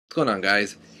What's going on,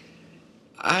 guys?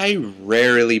 I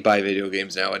rarely buy video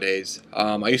games nowadays.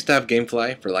 I used to have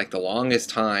GameFly for like the longest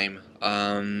time.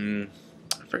 I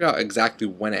forgot exactly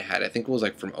when it had. I think it was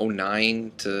like from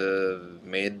 '09 to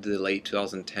mid to late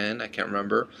 2010. I can't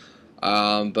remember.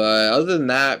 But other than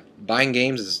that, buying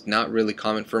games is not really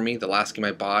common for me. The last game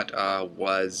I bought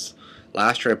was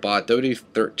last year. I bought WWE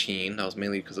 13. That was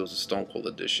mainly because it was a Stone Cold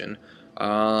edition.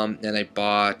 And I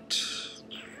bought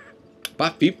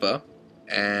FIFA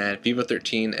and FIFA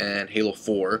 13 and Halo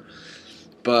 4.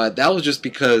 But that was just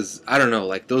because, I don't know,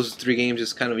 like those three games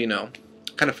just kind of,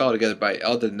 kind of fell together. But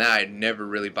other than that, I never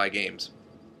really buy games.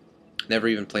 Never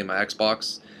even play my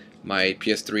Xbox. My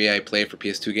PS3 I play for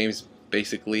PS2 games,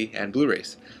 basically, and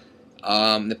Blu-rays.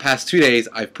 The past 2 days,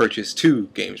 I've purchased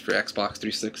 2 games for Xbox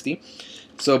 360.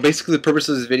 So basically the purpose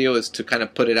of this video is to kind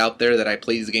of put it out there that I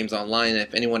play these games online. And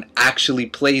if anyone actually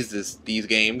plays these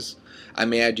games, I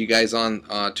may add you guys on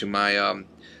to my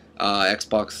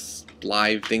Xbox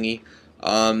Live thingy.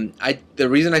 The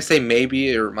reason I say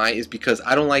maybe or might is because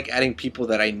I don't like adding people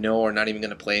that I know are not even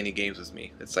going to play any games with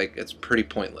me. It's pretty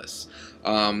pointless.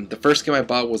 The first game I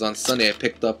bought was on Sunday. I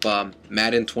picked up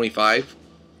Madden 25.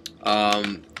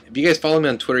 If you guys follow me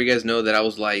on Twitter, you guys know that I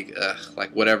was like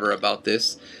whatever about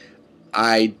this.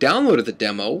 I downloaded the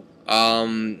demo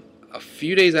a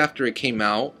few days after it came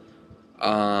out,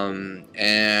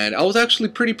 and I was actually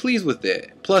pretty pleased with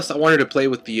it. Plus, I wanted to play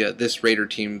with the this Raider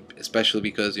team, especially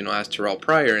because it has Terrell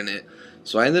Pryor in it.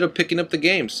 So I ended up picking up the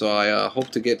game. So I hope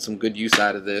to get some good use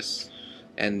out of this.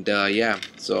 And yeah,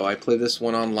 so I play this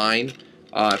one online.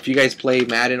 If you guys play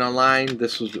Madden online,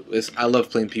 I love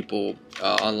playing people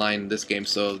online in this game,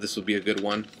 so this will be a good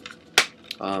one.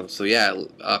 So yeah,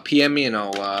 PM me and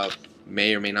I'll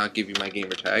may or may not give you my gamer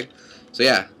tag. So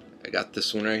yeah, I got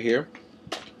this one right here.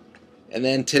 And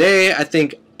then today, I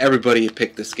think everybody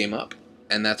picked this game up,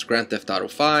 and that's Grand Theft Auto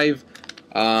 5.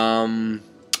 Yeah,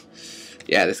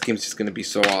 this game's just gonna be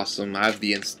so awesome. I have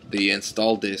the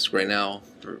install disc right now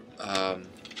for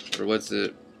what's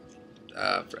it?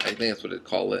 I think that's what they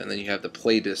call it. And then you have the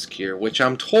play disc here, which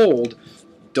I'm told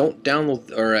don't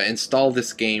download or install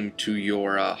this game to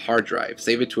your hard drive.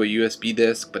 Save it to a USB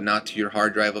disk, but not to your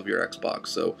hard drive of your Xbox.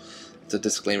 So it's a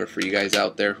disclaimer for you guys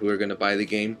out there who are going to buy the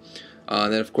game.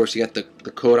 And then of course you got the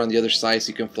code on the other side, so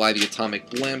you can fly the atomic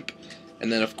blimp.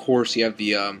 And then of course you have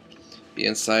the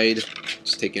inside,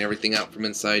 just taking everything out from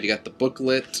inside. You got the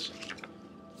booklet,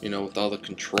 with all the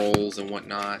controls and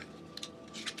whatnot.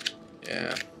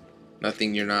 Yeah,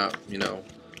 nothing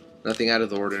nothing out of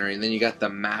the ordinary. And then you got the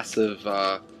massive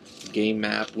game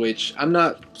map, which I'm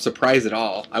not surprised at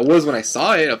all. I was when I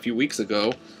saw it a few weeks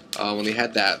ago, when they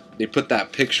put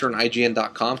that picture on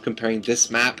IGN.com comparing this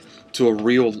map to a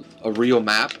real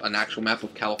map, an actual map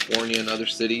of California and other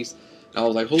cities. And I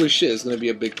was like, holy shit, it's gonna be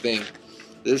a big thing.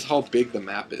 This is how big the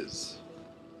map is.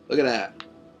 Look at that.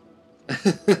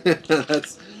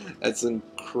 that's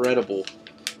incredible.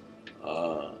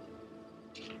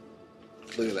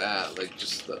 Look at that, like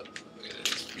just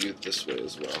it's viewed this way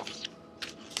as well.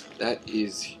 That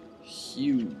is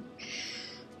huge.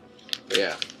 But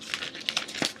yeah.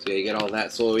 So yeah, you get all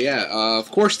that. So yeah, of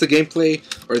course the gameplay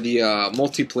or the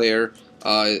multiplayer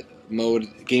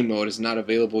game mode is not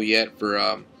available yet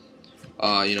for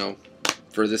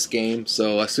for this game.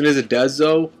 So as soon as it does,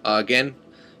 though, again,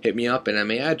 hit me up and I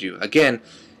may add you. Again,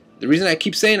 the reason I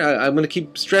keep saying I'm going to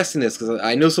keep stressing this because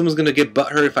I know someone's going to get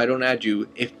butthurt if I don't add you.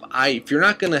 If you're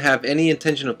not going to have any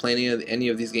intention of playing any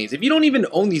of these games, if you don't even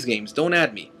own these games, don't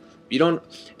add me.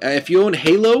 If you own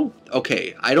Halo,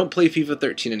 okay. I don't play FIFA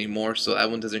 13 anymore, so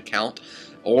that one doesn't count.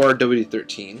 Or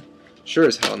WD13. Sure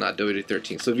as hell not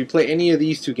WD13. So if you play any of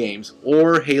these 2 games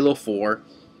or Halo 4,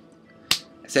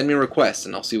 send me a request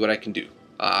and I'll see what I can do.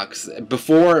 'Cause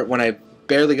before, when I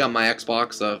barely got my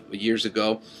Xbox years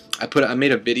ago, I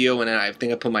made a video and then I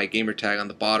think I put my gamer tag on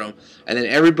the bottom, and then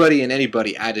everybody and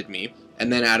anybody added me,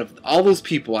 and then out of all those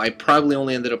people, I probably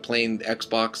only ended up playing the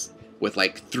Xbox with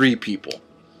like 3 people.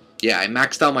 Yeah, I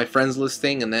maxed out my friends list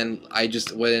thing, and then I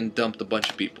just went and dumped a bunch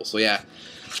of people. So yeah,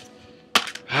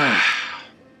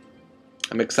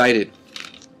 I'm excited,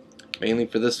 mainly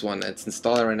for this one. It's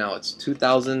installing right now. It's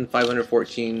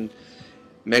 2,514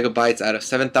 megabytes out of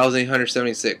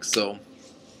 7,876. So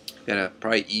gotta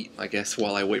probably eat, I guess,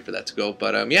 while I wait for that to go.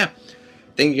 But yeah,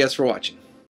 thank you guys for watching.